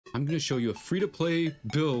I'm going to show you a free-to-play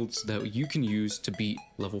builds that you can use to beat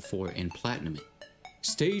level 4 and platinum it.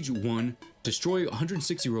 Stage 1, destroy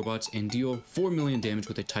 160 robots and deal 4 million damage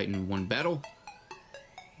with a Titan in one battle.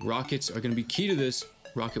 Rockets are going to be key to this,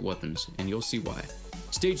 rocket weapons, and you'll see why.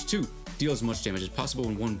 Stage 2, deal as much damage as possible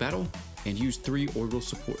in one battle and use 3 orbital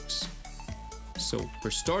supports. So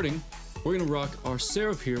for starting, we're going to rock our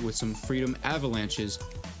Seraph here with some Freedom Avalanches,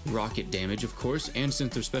 rocket damage of course, and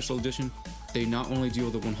since they're special edition, they not only deal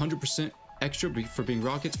the 100% extra for being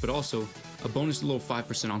rockets, but also a bonus little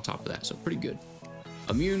 5% on top of that, so pretty good.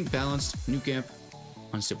 Immune, balanced, nuke amp,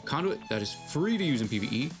 unstable conduit, that is free to use in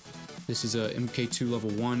PvE. This is a MK2 level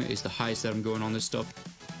 1 is the highest that I'm going on this stuff.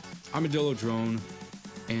 Armadillo drone,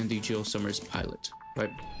 and the Jill Summers pilot,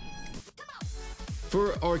 right?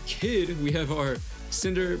 For our kid, we have our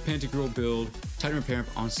Cinder Pantagruel build, Titan Repair Amp,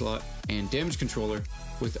 Onslaught, and Damage Controller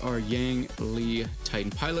with our Yang Li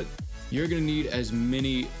Titan pilot. You're going to need as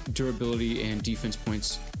many durability and defense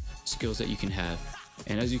points skills that you can have.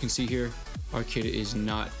 And as you can see here, our kid is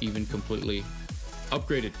not even completely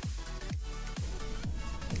upgraded.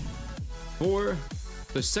 For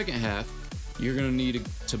the second half, you're going to need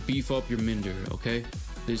to beef up your Minder, okay?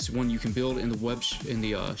 This one you can build in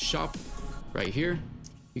the shop right here.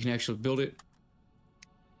 You can actually build it.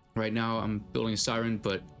 Right now I'm building a Siren,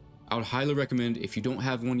 but I would highly recommend, if you don't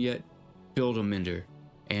have one yet, build a Minder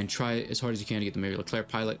and try as hard as you can to get the Mary Leclerc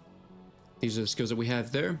pilot. These are the skills that we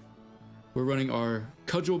have there. We're running our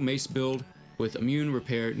Cudgel Mace build with Immune,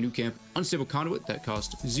 Repair, Nuke Amp, Unstable Conduit that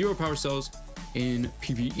costs 0 power cells in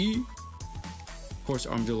PvE. Of course,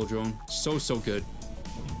 Armadillo drone, so good.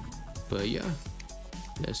 But yeah,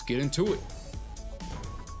 let's get into it.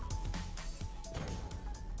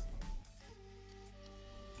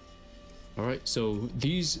 Alright, so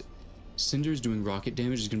these cinders doing rocket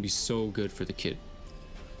damage is going to be so good for the kid.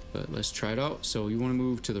 But let's try it out. So you want to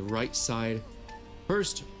move to the right side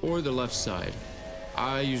first or the left side.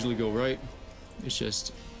 I usually go right. It's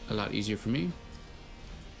just a lot easier for me.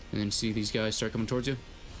 And then see these guys start coming towards you.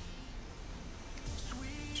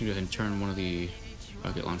 So go ahead and turn one of the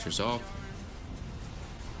rocket launchers off.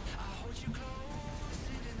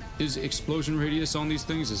 His explosion radius on these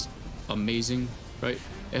things is amazing, right?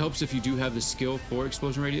 It helps if you do have the skill for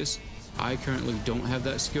explosion radius. I currently don't have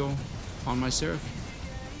that skill on my Seraph.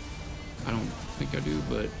 I don't think I do,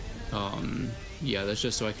 but yeah, that's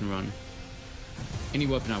just so I can run any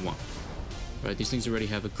weapon I want. Right, these things already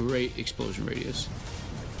have a great explosion radius,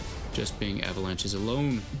 just being avalanches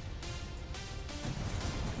alone.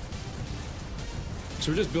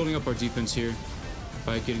 So we're just building up our defense here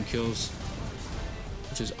by getting kills,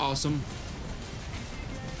 which is awesome.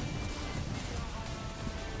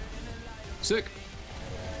 Sick.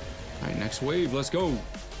 All right, next wave, let's go.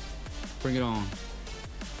 Bring it on.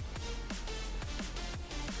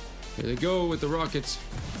 Here they go with the rockets.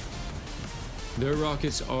 Their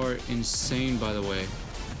rockets are insane, by the way.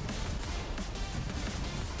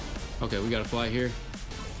 Okay, we gotta fly here.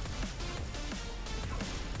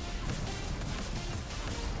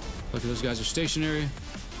 Look at those guys are stationary.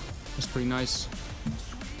 That's pretty nice.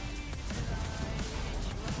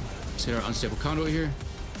 Let's hit our unstable conduit here.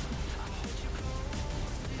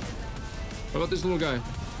 What about this little guy?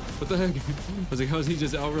 What the heck? I was like, how is he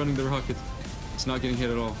just outrunning the rockets? It's not getting hit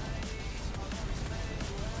at all.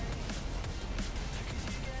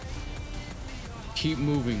 Keep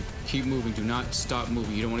moving. Keep moving. Do not stop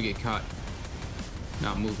moving. You don't want to get caught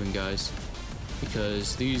not moving, guys.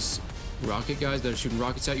 Because these rocket guys that are shooting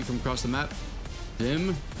rockets at you from across the map, they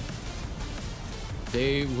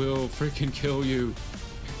will freaking kill you.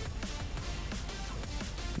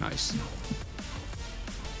 Nice.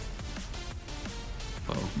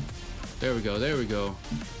 Oh, there we go. There we go.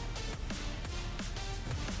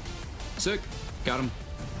 Sick. Got him.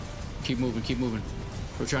 Keep moving. Keep moving.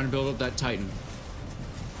 We're trying to build up that Titan.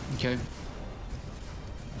 Okay.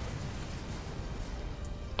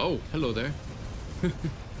 Oh, hello there.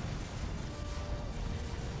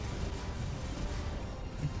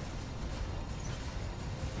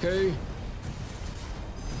 Okay.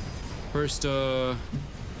 First,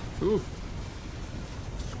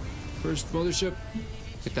 first mothership.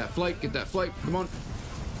 Get that flight, get that flight. Come on.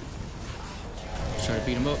 Let's try to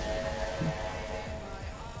beat him up.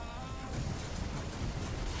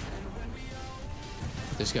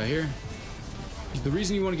 This guy here. The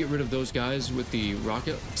reason you want to get rid of those guys with the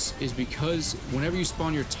rockets is because whenever you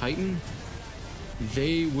spawn your Titan,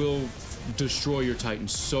 they will destroy your Titan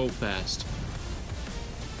so fast.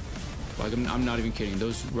 Like, I'm not even kidding.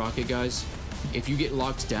 Those rocket guys, if you get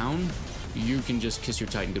locked down, you can just kiss your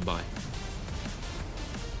Titan goodbye.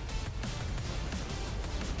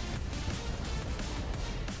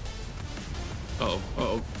 Uh-oh.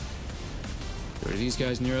 Uh-oh. Get rid of these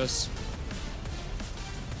guys near us.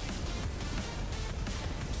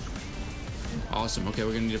 Awesome. Okay,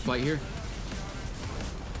 we're gonna need a fight here.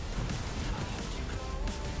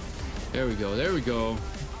 There we go. There we go.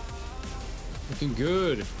 Looking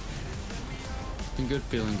good. Looking good,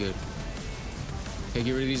 feeling good. Okay,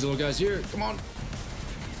 get rid of these little guys here. Come on.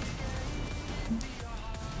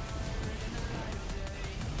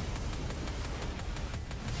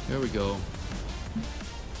 There we go.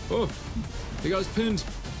 Oh, they got us pinned.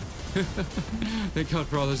 Thank God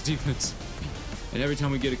for all those defense. And every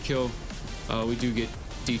time we get a kill, we do get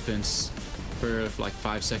defense for like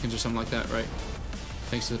 5 seconds or something like that, right?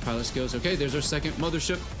 Thanks to the pilot skills. Okay, there's our second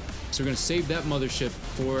mothership. So we're gonna save that mothership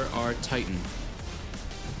for our Titan.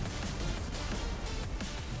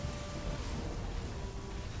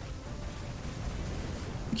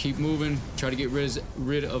 Keep moving. Try to get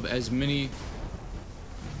rid of as many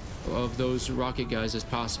of those rocket guys as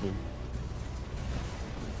possible.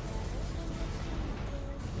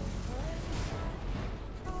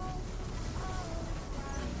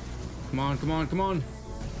 Come on, come on, come on.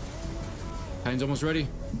 Titan's almost ready.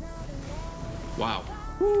 Wow.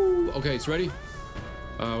 Woo. Okay, it's ready.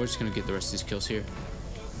 We're just gonna get the rest of these kills here.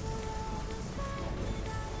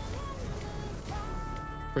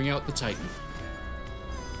 Bring out the Titan.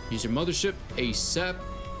 Use your mothership ASAP.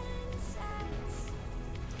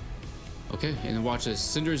 Okay, and then watch this.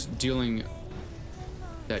 Cinder's dealing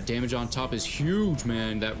that damage on top is huge,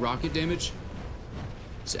 man. That rocket damage,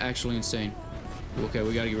 it's actually insane. Okay,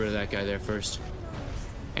 we gotta get rid of that guy there first.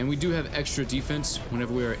 And we do have extra defense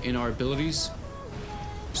whenever we are in our abilities.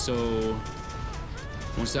 So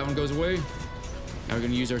once that one goes away, now we're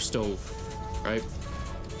gonna use our stove, right?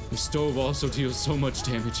 The stove also deals so much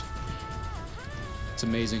damage. It's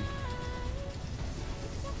amazing.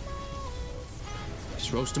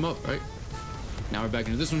 Just roast him up, right? Now we're back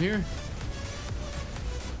into this one here.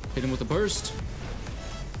 Hit him with a burst.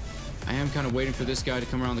 I am kind of waiting for this guy to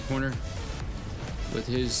come around the corner with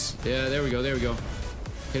his, yeah, there we go, there we go.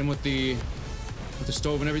 Hit him with the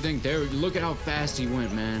stove and everything. There, look at how fast he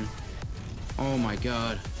went, man. Oh my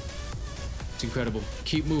God. It's incredible.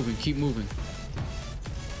 Keep moving, keep moving.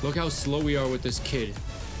 Look how slow we are with this kid.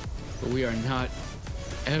 But we are not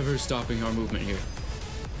ever stopping our movement here.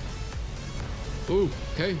 Ooh,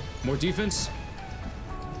 okay, more defense.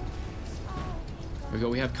 There we go,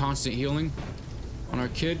 we have constant healing on our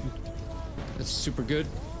kid. That's super good.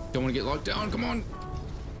 Don't want to get locked down, come on.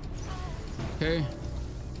 Okay.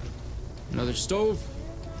 Another stove.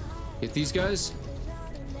 Hit these guys.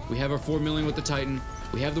 We have our 4 million with the Titan.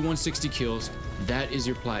 We have the 160 kills. That is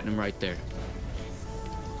your platinum right there.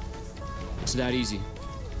 It's that easy.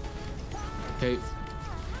 Okay.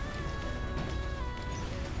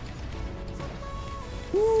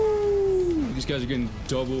 Woo! These guys are getting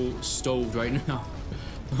double stoved right now.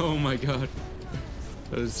 Oh my God.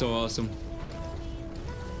 That is so awesome.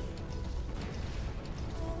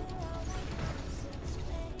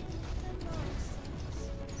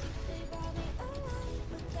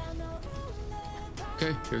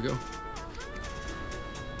 Okay, here we go.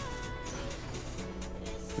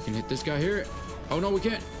 We can hit this guy here. Oh no, we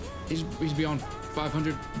can't. He's beyond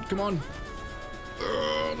 500. Come on.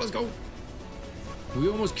 Let's go. We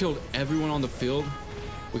almost killed everyone on the field.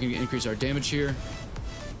 We can increase our damage here.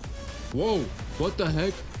 Whoa, what the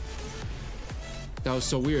heck? That was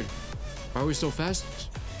so weird. Why are we so fast?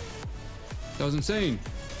 That was insane.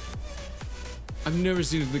 I've never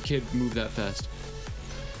seen the kid move that fast.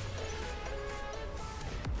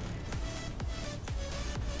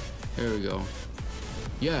 There we go.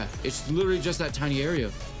 Yeah, it's literally just that tiny area.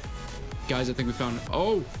 Guys, I think we found...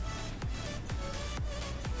 Oh!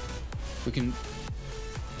 We can...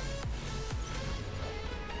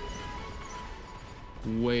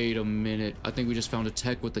 Wait a minute. I think we just found a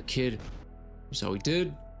tech with the kid. That's how we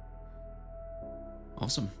did.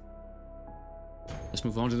 Awesome. Let's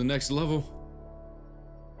move on to the next level.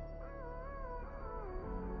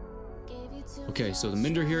 Okay, so the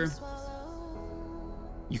Minder here.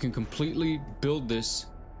 You can completely build this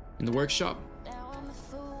in the workshop.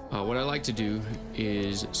 What I like to do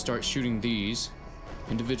is start shooting these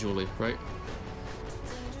individually, right?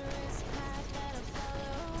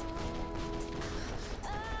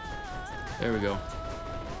 There we go.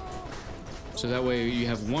 So that way you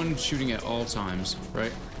have one shooting at all times,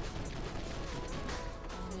 right?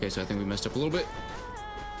 Okay, so I think we messed up a little bit.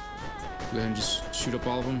 Go ahead and just shoot up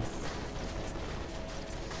all of them.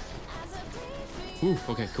 Ooh,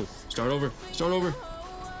 okay, cool. Start over. Start over.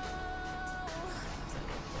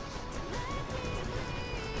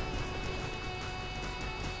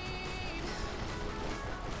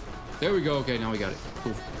 There we go. Okay, now we got it.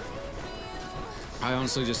 Cool. I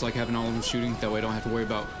honestly just like having all of them shooting. That way I don't have to worry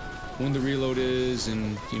about when the reload is.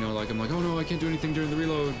 And, you know, like I'm like, oh no, I can't do anything during the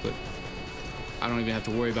reload. But I don't even have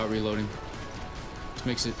to worry about reloading. This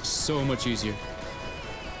makes it so much easier.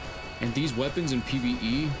 And these weapons in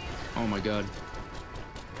PvE, oh my god.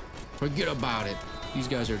 Forget about it. These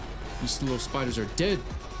little spiders are dead.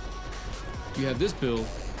 You have this build.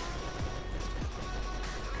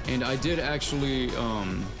 And I did actually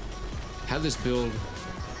have this build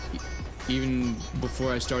even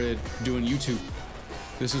before I started doing YouTube.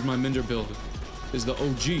 This is my Minder build. This is the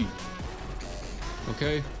OG.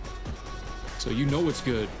 Okay? So you know it's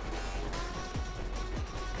good.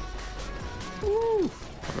 Woo!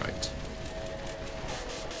 Alright.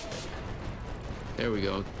 There we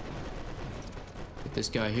go. Get this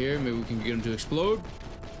guy here. Maybe we can get him to explode.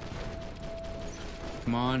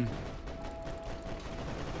 Come on.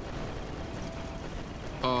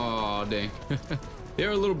 Oh, dang.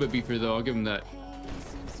 They're a little bit beefier, though. I'll give them that.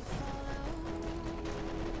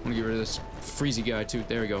 I want to get rid of this freezy guy, too.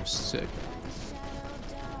 There we go. Sick.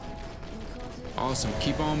 Awesome.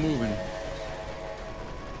 Keep on moving.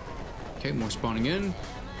 Okay, more spawning in.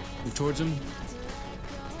 Move towards him.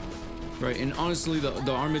 Right, and honestly,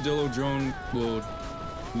 the armadillo drone will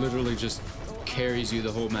literally just carries you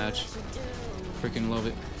the whole match. Freaking love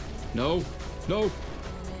it. No. No.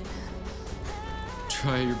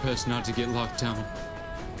 Try your best not to get locked down.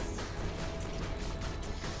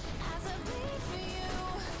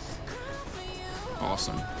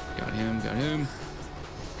 Awesome. Got him, got him.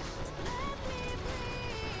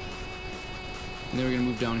 And then we're gonna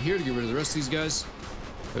move down here to get rid of the rest of these guys.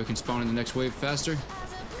 So we can spawn in the next wave faster.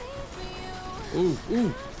 Ooh,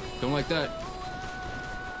 ooh. Don't like that.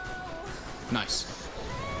 Nice.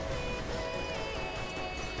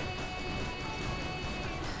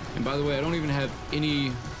 And by the way, I don't even have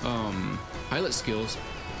any pilot skills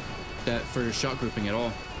that for shot grouping at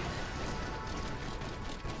all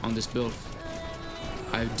on this build.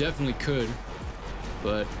 I definitely could,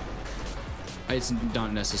 but it's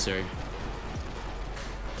not necessary.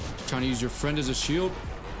 Trying to use your friend as a shield,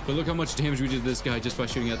 but look how much damage we did to this guy just by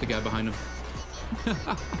shooting at the guy behind him.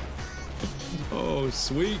 Oh,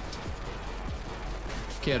 sweet.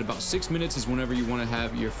 Okay, at about 6 minutes is whenever you want to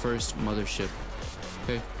have your first mothership.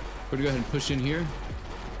 Okay, we're gonna go ahead and push in here.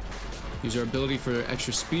 Use our ability for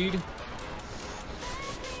extra speed.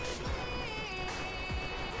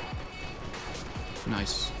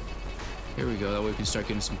 Nice. Here we go. That way we can start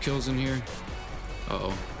getting some kills in here.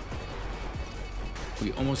 Uh-oh.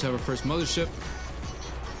 We almost have our first mothership.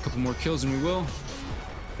 A couple more kills and we will.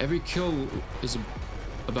 Every kill is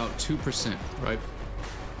about 2%, right?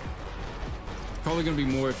 Probably gonna be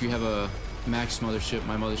more if you have a maxed mothership.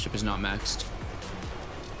 My mothership is not maxed,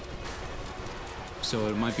 so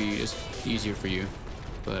it might be just easier for you.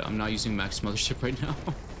 But I'm not using maxed mothership right now.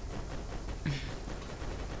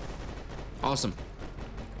 Awesome.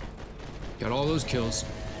 Got all those kills.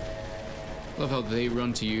 Love how they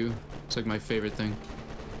run to you. It's like my favorite thing.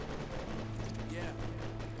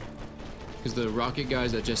 Because the rocket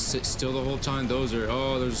guys that just sit still the whole time, those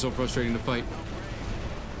are so frustrating to fight.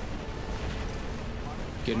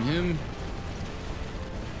 Getting him.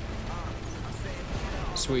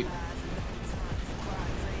 Sweet.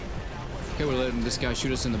 Okay, we're letting this guy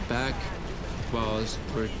shoot us in the back while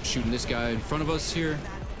we're shooting this guy in front of us here.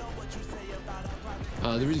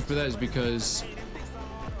 The reason for that is because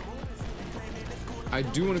I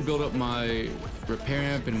do want to build up my repair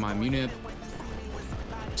amp and my mun amp.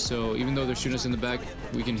 So even though they're shooting us in the back,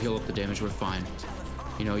 we can heal up the damage. We're fine.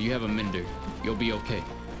 You know, you have a Minder. You'll be okay.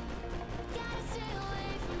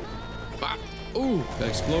 Ah. Ooh, that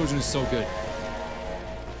explosion is so good.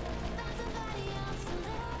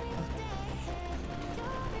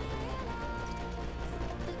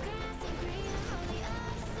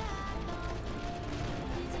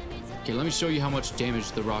 Okay, let me show you how much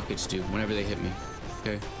damage the rockets do whenever they hit me.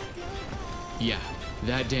 Okay. Yeah,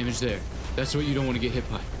 that damage there. That's what you don't want to get hit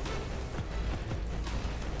by.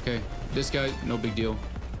 Okay, this guy, no big deal.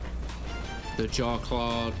 The Jaw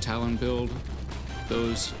Claw Talon build,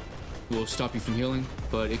 those will stop you from healing,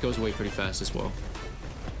 but it goes away pretty fast as well.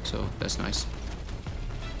 So that's nice.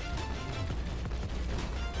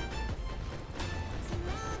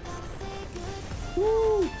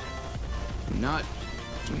 Woo! Do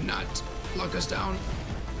not lock us down.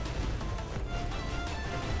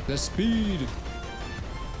 The speed.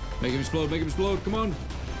 Make him explode, come on.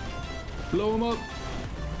 Blow him up.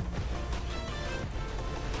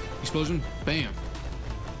 Explosion, bam.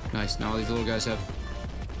 Nice, now all these little guys have,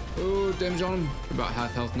 oh, damage on them. They're about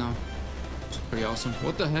half health now. It's pretty awesome.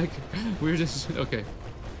 What the heck? We're just, okay.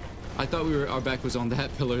 I thought our back was on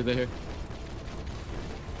that pillar there.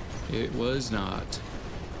 It was not.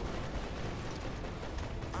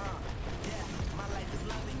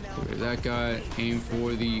 Look at that guy. Aim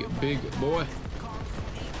for the big boy.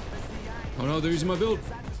 Oh no, they're using my build.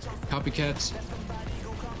 Copycats.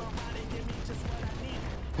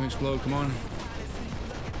 Can explode, come on.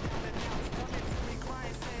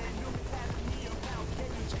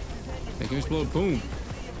 Make him explode, boom.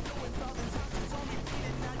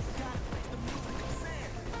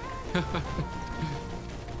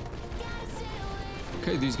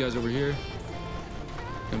 Okay, these guys over here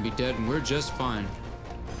gonna be dead, and we're just fine.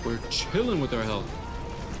 We're chilling with our health.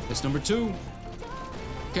 That's number 2.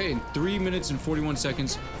 Okay, in 3 minutes and 41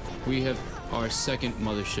 seconds, we have our second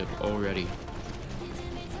mothership already.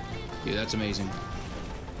 Yeah, that's amazing.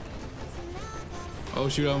 Oh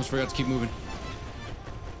shoot, I almost forgot to keep moving.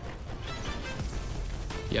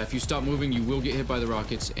 Yeah, if you stop moving, you will get hit by the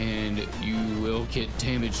rockets, and you will get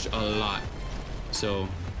damaged a lot. So,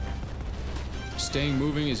 staying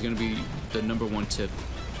moving is going to be the number 1 tip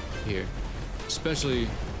here. Especially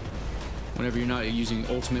whenever you're not using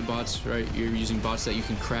ultimate bots, right? You're using bots that you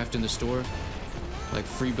can craft in the store. Like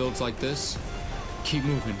free builds like this. Keep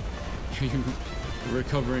moving.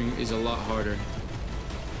 Recovering is a lot harder.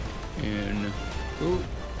 And, ooh.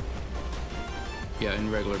 Yeah, in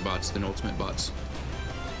regular bots than ultimate bots.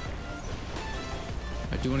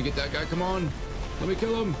 I do want to get that guy. Come on. Let me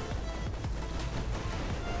kill him.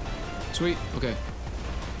 Sweet. Okay.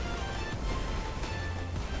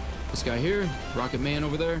 This guy here. Rocket Man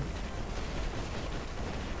over there.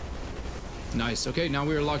 Nice. Okay, now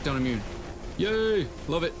we are lockdown immune. Yay.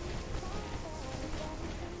 Love it.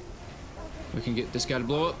 We can get this guy to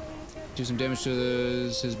blow up. Do some damage to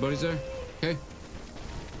his buddies there. Okay.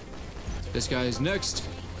 This guy is next.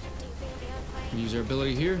 Use our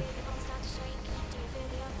ability here.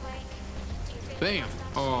 Bam!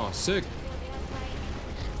 Oh, sick.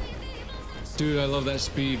 Dude, I love that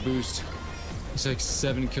speed boost. It's like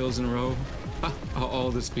 7 kills in a row. All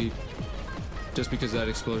the speed. Just because of that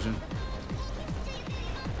explosion.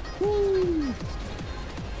 Woo!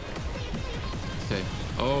 Okay.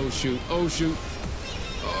 Oh, shoot. Oh, shoot.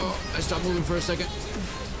 Oh, I stopped moving for a second.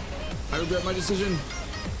 I regret my decision.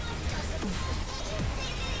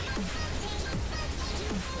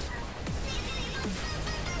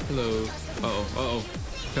 Hello. Uh-oh, uh-oh.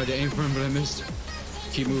 Tried to aim for him, but I missed.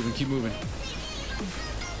 Keep moving, keep moving.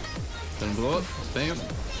 Let him blow up. Bam.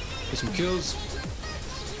 Get some kills.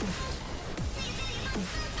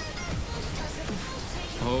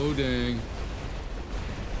 Oh, dang.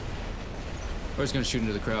 We're just gonna shoot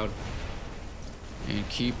into the crowd. And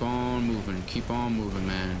keep on moving,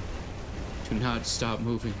 man. Do not stop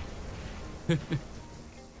moving. You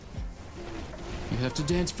have to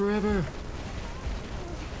dance forever.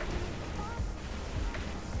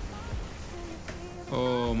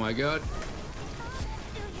 Oh my god.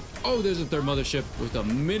 Oh, there's a third mothership with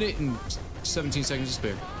 1 minute and 17 seconds to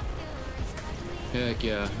spare. Heck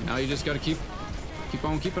yeah. Now you just gotta keep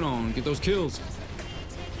on keeping on. Get those kills.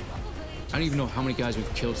 I don't even know how many guys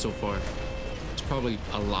we've killed so far. It's probably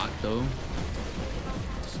a lot though.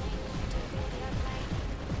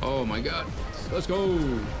 Oh my god. Let's go.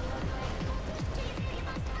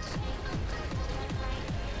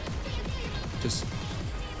 Just,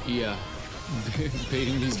 yeah.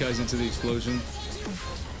 Baiting these guys into the explosion.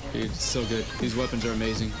 Dude, it's so good. These weapons are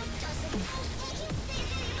amazing.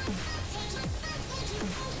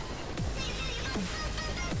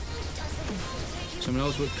 Someone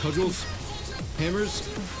else with cudgels, hammers,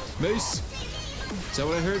 mace. Is that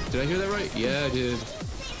what I heard? Did I hear that right? Yeah, I did.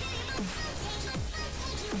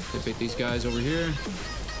 They bait these guys over here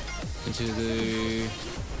into the...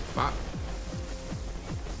 Ah.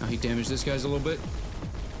 Now he damaged this guy's a little bit.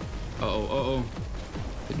 Uh-oh, uh-oh.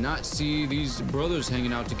 Did not see these brothers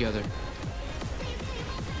hanging out together.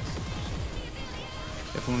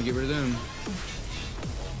 Definitely want to get rid of them.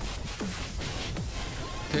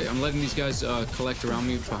 Okay, I'm letting these guys collect around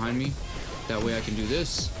me, behind me. That way I can do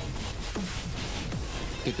this.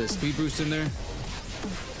 Get the speed boost in there.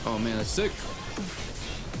 Oh man, that's sick.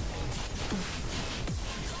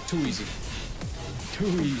 Too easy.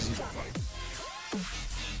 Too easy.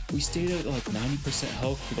 We stayed at like 90%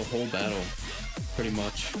 health for the whole battle, pretty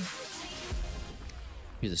much.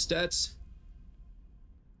 Here's the stats.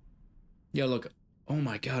 Yeah, look. Oh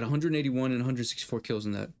my god, 181 and 164 kills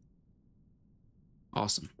in that.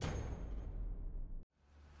 Awesome.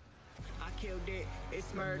 killed it,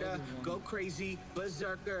 it's murder, go crazy,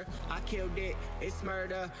 berserker. I killed it, it's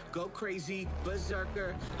murder, go crazy,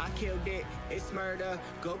 berserker. I killed it, it's murder,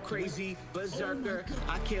 go crazy, berserker.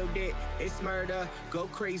 I killed it, it's murder, go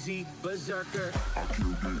crazy, berserker. I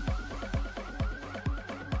killed it.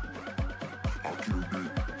 I killed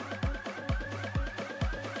it.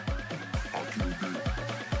 I killed it.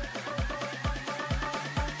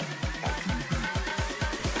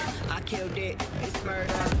 I killed it, it's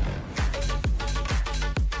murder.